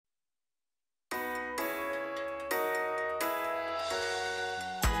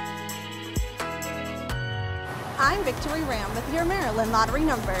I'm Victory Ram with your Maryland Lottery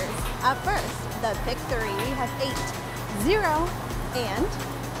numbers. Up first, the pick 3 has 8, 0, and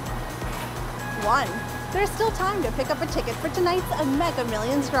 1. There's still time to pick up a ticket for tonight's Mega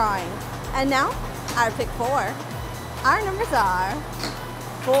Millions drawing. And now, our pick 4. Our numbers are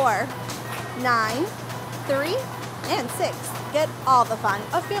 4, 9, 3, and 6. Get all the fun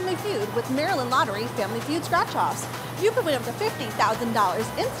of Family Feud with Maryland Lottery Family Feud Scratch-Offs. You could win up to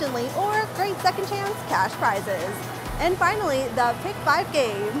 $50,000 instantly or great second chance cash prizes. And finally, the Pick 5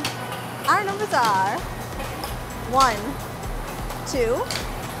 game. Our numbers are 1, 2,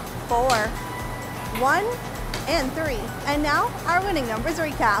 4, 1, and 3. And now, our winning numbers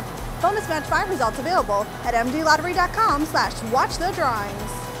recap. Bonus Match 5 results available at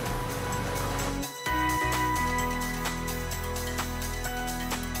mdlottery.com/watchthedrawings.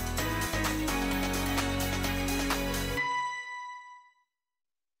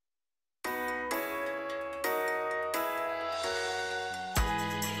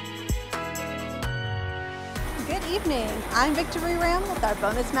 Good evening, I'm Victory Ram with our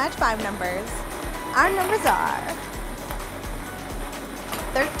Bonus Match 5 numbers. Our numbers are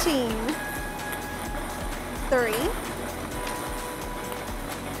 13, 3,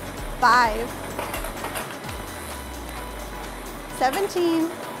 5, 17,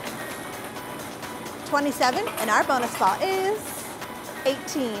 27, and our bonus ball is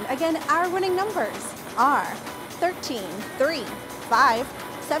 18. Again, our winning numbers are 13, 3, 5,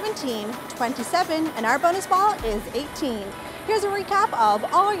 17, 27, and our bonus ball is 18. Here's a recap of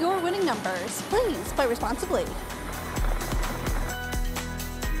all your winning numbers. Please play responsibly.